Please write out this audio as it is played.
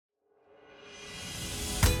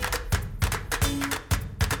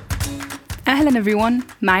أهلا everyone،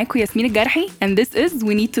 معاكم ياسمين الجرحي and this is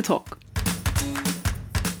Yo3teeh.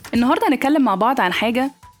 النهاردة هنتكلم مع بعض عن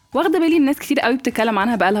حاجة واخدة بالي الناس كتير قوي بتتكلم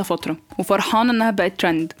عنها بقالها فترة وفرحانة انها بقت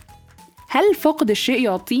ترند. هل فقد الشيء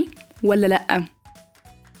يعطيه ولا لأ؟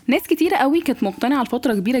 ناس كتير قوي كانت مقتنعة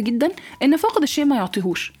لفترة كبيرة جدا ان فقد الشيء ما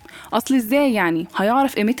يعطيهوش. اصل ازاي يعني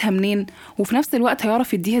هيعرف قيمتها منين وفي نفس الوقت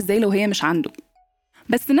هيعرف يديها ازاي لو هي مش عنده؟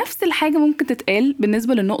 بس نفس الحاجة ممكن تتقال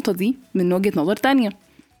بالنسبة للنقطة دي من وجهة نظر تانية.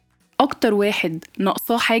 اكتر واحد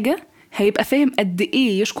ناقصاه حاجة هيبقى فاهم قد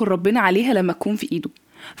ايه يشكر ربنا عليها لما تكون في ايده،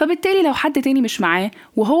 فبالتالي لو حد تاني مش معاه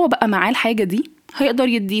وهو بقى معاه الحاجة دي هيقدر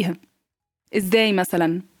يديها. ازاي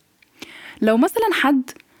مثلا؟ لو مثلا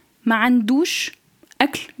حد ما عندوش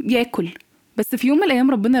اكل ياكل، بس في يوم من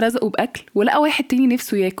الايام ربنا رزقه باكل ولقى واحد تاني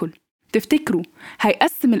نفسه ياكل، تفتكروا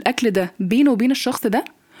هيقسم الاكل ده بينه وبين الشخص ده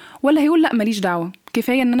ولا هيقول لا ماليش دعوة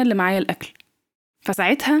كفاية ان انا اللي معايا الاكل؟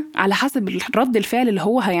 فساعتها على حسب رد الفعل اللي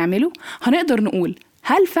هو هيعمله هنقدر نقول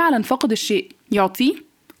هل فعلا فقد الشيء يعطيه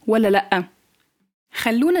ولا لأ.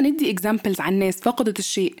 خلونا ندي examples عن ناس فقدت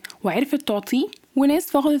الشيء وعرفت تعطيه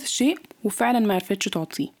وناس فقدت الشيء وفعلا ما عرفتش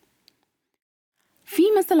تعطيه. في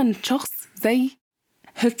مثلا شخص زي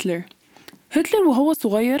هتلر وهو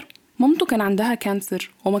صغير مامته كان عندها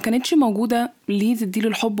كانسر وما كانتش موجودة ليه تديله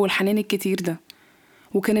الحب والحنان الكتير ده،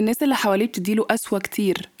 وكان الناس اللي حواليه بتديله قسوة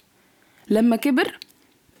كتير. لما كبر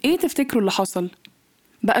ايه تفتكروا اللي حصل؟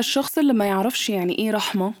 بقى الشخص اللي ما يعرفش يعني ايه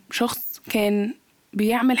رحمة، شخص كان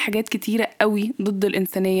بيعمل حاجات كتيرة قوي ضد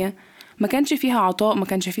الإنسانية، ما كانش فيها عطاء، ما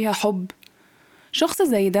كانش فيها حب. شخص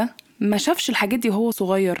زي ده ما شافش الحاجات دي وهو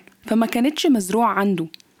صغير، فما كانتش مزروع عنده،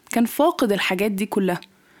 كان فاقد الحاجات دي كلها،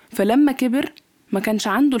 فلما كبر ما كانش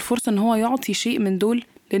عنده الفرصة ان هو يعطي شيء من دول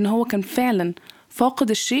لان هو كان فعلا فاقد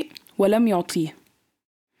الشيء ولم يعطيه.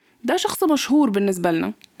 ده شخص مشهور بالنسبة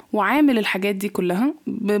لنا وعامل الحاجات دي كلها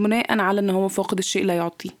بناء على ان هو فاقد الشيء لا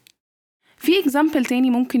يعطيه. في اكزامبل تاني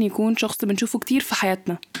ممكن يكون شخص بنشوفه كتير في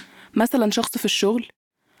حياتنا، مثلا شخص في الشغل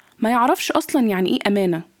ما يعرفش اصلا يعني ايه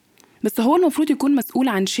امانة، بس هو المفروض يكون مسؤول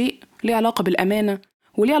عن شيء ليه علاقة بالامانة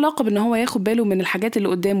وليه علاقة بان هو ياخد باله من الحاجات اللي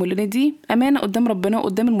قدامه، لان دي امانة قدام ربنا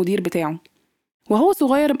وقدام المدير بتاعه. وهو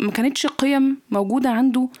صغير ما كانتش قيم موجودة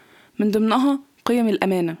عنده من ضمنها قيم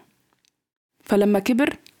الامانة، فلما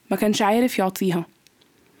كبر ما كانش عارف يعطيها.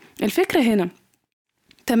 الفكرة هنا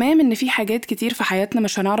تمام ان في حاجات كتير في حياتنا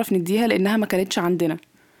مش هنعرف نديها لانها ما كانتش عندنا،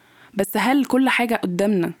 بس هل كل حاجة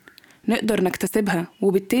قدامنا نقدر نكتسبها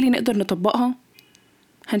وبالتالي نقدر نطبقها؟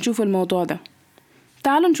 هنشوف الموضوع ده.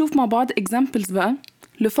 تعالوا نشوف مع بعض examples بقى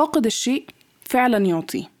لفاقد الشيء فعلا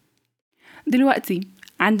يعطيه. دلوقتي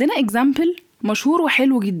عندنا example مشهور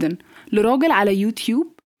وحلو جدا لراجل على يوتيوب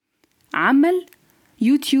عمل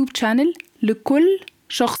يوتيوب channel لكل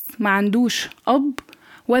شخص ما عندوش أب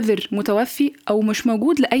وذر متوفي أو مش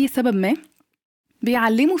موجود لأي سبب ما،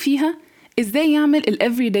 بيعلموا فيها إزاي يعمل ال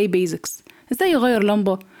everyday basics، إزاي يغير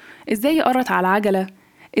لمبة، إزاي يقرط على عجلة،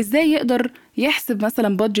 إزاي يقدر يحسب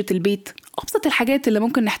مثلا بادجت البيت، أبسط الحاجات اللي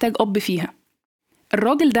ممكن نحتاج أب فيها.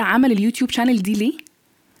 الراجل ده عمل اليوتيوب شانل دي ليه؟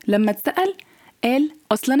 لما اتسأل قال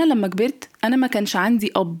أصل أنا لما كبرت أنا ما كانش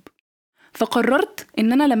عندي أب، فقررت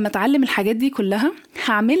إن أنا لما أتعلم الحاجات دي كلها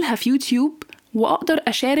هعملها في يوتيوب وأقدر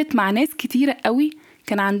أشارك مع ناس كتيرة قوي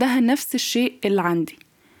كان عندها نفس الشيء اللي عندي،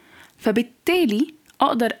 فبالتالي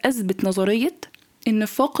أقدر أثبت نظرية إن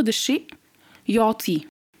فاقد الشيء يعطيه.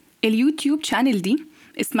 اليوتيوب شانل دي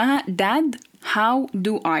اسمها Dad How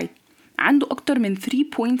Do I، عنده أكتر من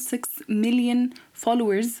 3.6 مليون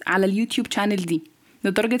followers على اليوتيوب شانل دي،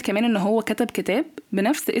 لدرجة كمان إن هو كتب كتاب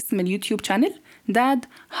بنفس اسم اليوتيوب شانل Dad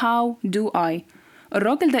How Do I.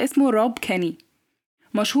 الراجل ده اسمه روب كيني،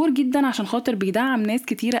 مشهور جدا عشان خاطر بيدعم ناس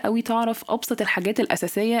كتيرة قوي تعرف أبسط الحاجات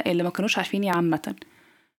الأساسية اللي ما كانوش عارفين عامة،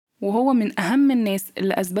 وهو من أهم الناس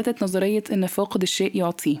اللي أثبتت نظرية إن فاقد الشيء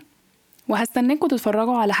يعطيه. وهستناكوا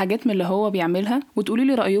تتفرجوا على حاجات من اللي هو بيعملها وتقولوا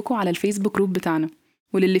لي رأيكم على الفيسبوك جروب بتاعنا،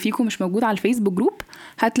 وللي فيكم مش موجود على الفيسبوك جروب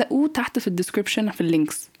هتلاقوه تحت في الديسكريبشن في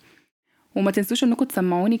اللينكس. وما تنسوش انكم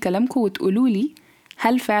تسمعوني كلامكم وتقولوا لي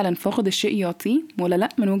هل فعلا فاقد الشيء يعطيه ولا لا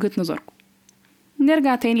من وجهة نظركم.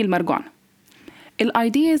 نرجع تاني لمرجوعنا.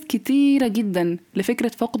 الايدياز كتيرة جدا لفكرة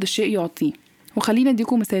فقد الشيء يعطيه، وخلينا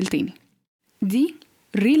اديكم مثال تاني. دي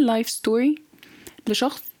real life story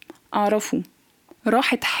لشخص اعرفه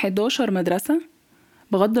راحت 11 مدرسة،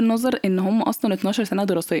 بغض النظر ان هم اصلا 12 سنة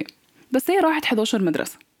دراسية، بس هي راحت 11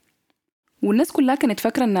 مدرسة، والناس كلها كانت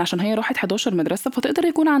فاكرة ان عشان هي راحت 11 مدرسة فتقدر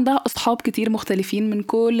يكون عندها اصحاب كتير مختلفين من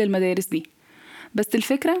كل المدارس دي. بس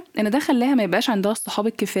الفكرة ان ده خلاها ما يبقاش عندها الصحاب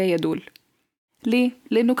الكفاية دول. ليه؟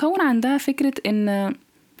 لانه كون عندها فكرة ان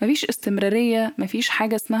مفيش استمرارية، مفيش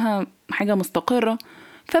حاجة اسمها حاجة مستقرة،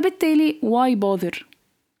 فبالتالي why bother؟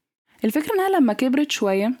 الفكرة انها لما كبرت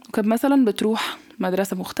شوية وكانت مثلا بتروح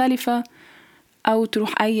مدرسة مختلفة او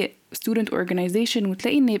تروح اي student organization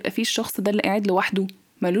وتلاقي ان يبقى فيه الشخص ده اللي قاعد لوحده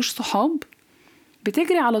ملوش صحاب،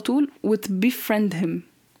 بتجري على طول وتبيفرند هم.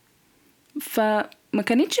 فما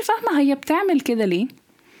كانتش فاهمة هي بتعمل كده ليه،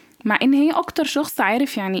 مع ان هي اكتر شخص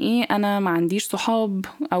عارف يعني ايه انا ما عنديش صحاب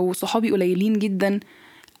او صحابي قليلين جدا.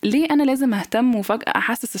 ليه انا لازم اهتم وفجأة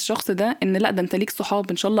احسس الشخص ده ان لا ده انت ليك صحاب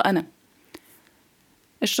ان شاء الله. انا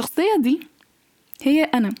الشخصية دي هي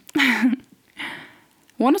انا.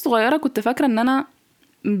 وانا صغيرة كنت فاكرة ان انا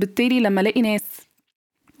بالتالي لما الاقي ناس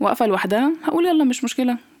واقفة لوحدها هقول يلا مش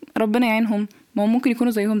مشكلة ربنا يعينهم، ما هم ممكن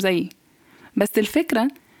يكونوا زيهم زيي. بس الفكرة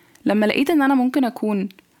لما لقيت ان انا ممكن اكون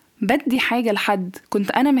بدي حاجة لحد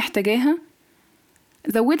كنت انا محتاجاها،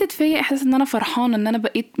 زودت فيا احساس ان انا فرحانة ان انا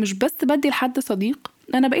بقيت مش بس بدي لحد صديق،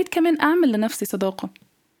 انا بقيت كمان اعمل لنفسي صداقة.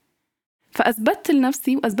 فاثبتت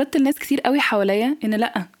لنفسي واثبتت لناس كتير قوي حواليا ان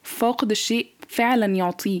لا، فاقد الشيء فعلا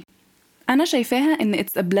يعطيه. انا شايفاها ان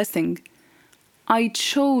it's a blessing. I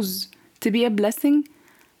chose to be a blessing,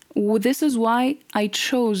 this is why I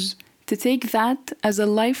chose to take that as a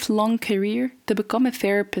lifelong career to become a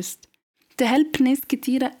therapist, to help ناس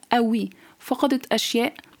كتيرة قوي فقدت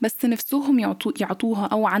أشياء بس نفسهم يعطوها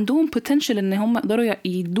أو عندهم potential إن هم يقدروا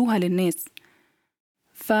يدوها للناس.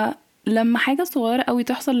 فلما حاجة صغيرة قوي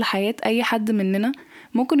تحصل لحياة أي حد مننا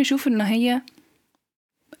ممكن يشوف إن هي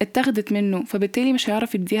اتخذت منه فبالتالي مش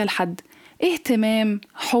هيعرف يديها لحد. اهتمام،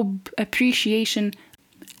 حب، appreciation،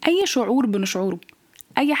 أي شعور بنشعوره،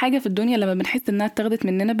 أي حاجة في الدنيا لما بنحس إنها اتخذت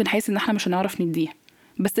مننا بنحس إن احنا مش هنعرف نديها،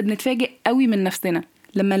 بس بنتفاجئ قوي من نفسنا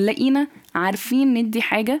لما نلاقينا عارفين ندي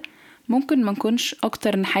حاجة ممكن ما نكونش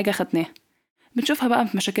أكتر من حاجة خدناها. بنشوفها بقى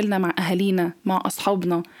في مشاكلنا مع أهالينا، مع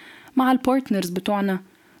أصحابنا، مع البارتنرز بتوعنا،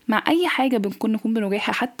 مع أي حاجة نكون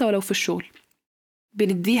بنواجهها حتى ولو في الشغل.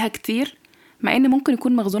 بنديها كتير مع إن ممكن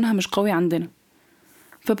يكون مخزونها مش قوي عندنا،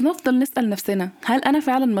 فبنفضل نسأل نفسنا هل أنا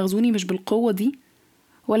فعلا مخزوني مش بالقوة دي،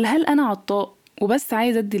 ولا هل أنا عطاء وبس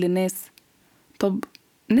عايز أدي للناس؟ طب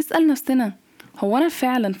نسأل نفسنا هو أنا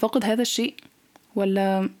فعلا فاقد هذا الشيء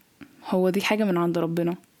ولا هو دي حاجة من عند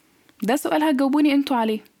ربنا؟ ده سؤال هتجاوبوني انتوا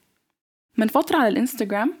عليه. من فترة على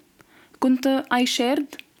الانستجرام كنت I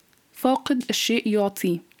shared فاقد الشيء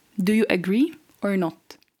يعطيه Do you agree or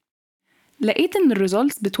not؟ لقيت ان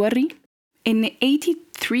الريزولتس بتوري ان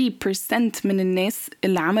 83% من الناس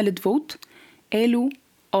اللي عملت فوت قالوا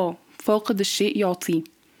فاقد الشيء يعطيه.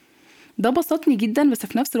 ده بسطني جدا، بس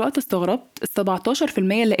في نفس الوقت استغربت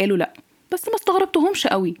 17% اللي قالوا لا، بس ما استغربتهمش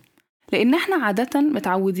قوي لان احنا عادة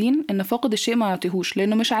متعودين ان فاقد الشيء ما يعطيهوش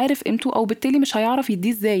لانه مش عارف قيمته او بالتالي مش هيعرف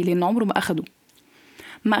يديه ازاي لان عمره ما اخده.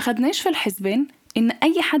 ما اخدناش في الحسبان ان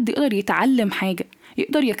اي حد يقدر يتعلم حاجة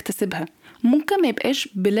يقدر يكتسبها، ممكن ما يبقاش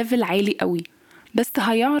بليفل عالي قوي بس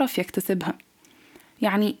هيعرف يكتسبها.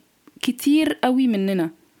 يعني كتير قوي مننا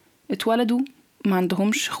اتولدوا ما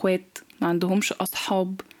عندهمش اخوات، ما عندهمش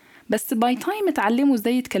اصحاب، بس باي تايم اتعلموا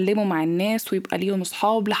ازاي يتكلموا مع الناس ويبقى ليهم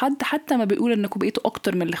اصحاب لحد حتى ما بيقول انكم بقيتوا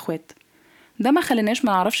اكتر من الاخوات. ده ما خليناش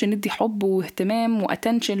ما نعرفش ندي حب واهتمام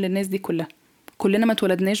واتنشن للناس دي كلها. كلنا ما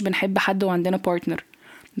اتولدناش بنحب حد وعندنا بارتنر،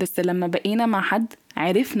 بس لما بقينا مع حد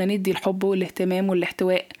عرفنا ندي الحب والاهتمام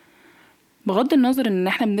والاحتواء، بغض النظر ان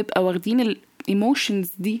احنا بنبقى واخدين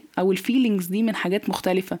الايموشنز دي او الفيلينجز دي من حاجات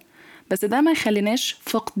مختلفة، بس ده ما خليناش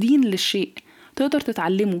فاقدين للشيء. تقدر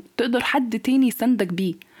تتعلمه، تقدر حد تاني يسندك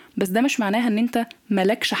بيه، بس ده مش معناها ان انت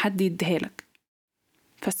ملكش حد يديهالك.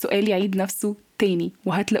 فالسؤال يعيد نفسه تاني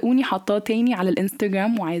وهتلاقوني حطاه تاني على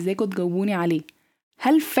الانستجرام وعايزاكم تجاوبوني عليه.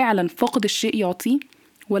 هل فعلا فقد الشيء يعطيه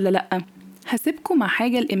ولا لأ؟ هسيبكم مع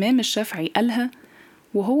حاجة الإمام الشافعي قالها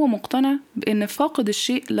وهو مقتنع بأن فاقد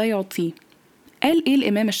الشيء لا يعطيه. قال إيه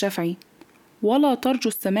الإمام الشافعي؟ ولا ترجو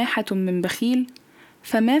السماحة من بخيل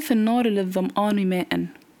فما في النار للظمآن ماء.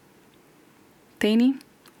 تاني،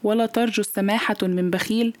 ولا ترجو السماحة من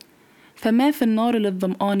بخيل فما في النار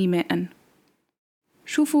للظمآن ماء.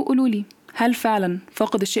 شوفوا قولولي هل فعلا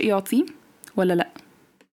فاقد الشيء يعطيه ولا لأ؟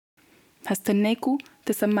 هستناكوا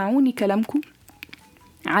تسمعوني كلامكم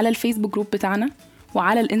على الفيسبوك جروب بتاعنا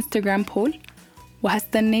وعلى الانستجرام بول،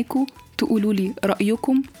 وهستناكوا تقولولي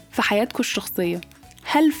رأيكم في حياتكم الشخصية.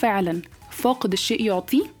 هل فعلا فاقد الشيء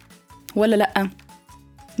يعطيه ولا لأ؟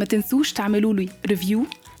 ما تنسوش تعملولي ريفيو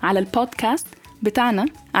على البودكاست بتاعنا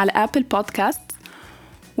على أبل بودكاست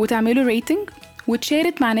وتعملوا ريتنج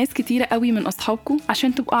وتشارك مع ناس كتيرة قوي من أصحابكم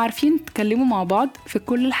عشان تبقوا عارفين تتكلموا مع بعض في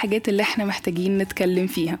كل الحاجات اللي احنا محتاجين نتكلم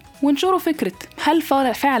فيها، وانشروا فكرة هل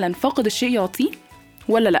فعلا فاقد الشيء يعطيه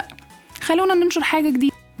ولا لأ. خلونا ننشر حاجة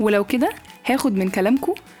جديدة، ولو كده هاخد من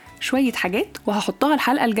كلامكم شوية حاجات وهحطها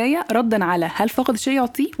الحلقة الجاية ردا على هل فاقد الشيء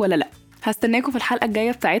يعطيه ولا لأ. هستناكم في الحلقة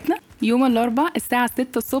الجاية بتاعتنا يوم الأربعاء الساعة 6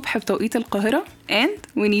 الصبح بتوقيت القاهرة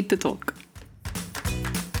and we need to talk.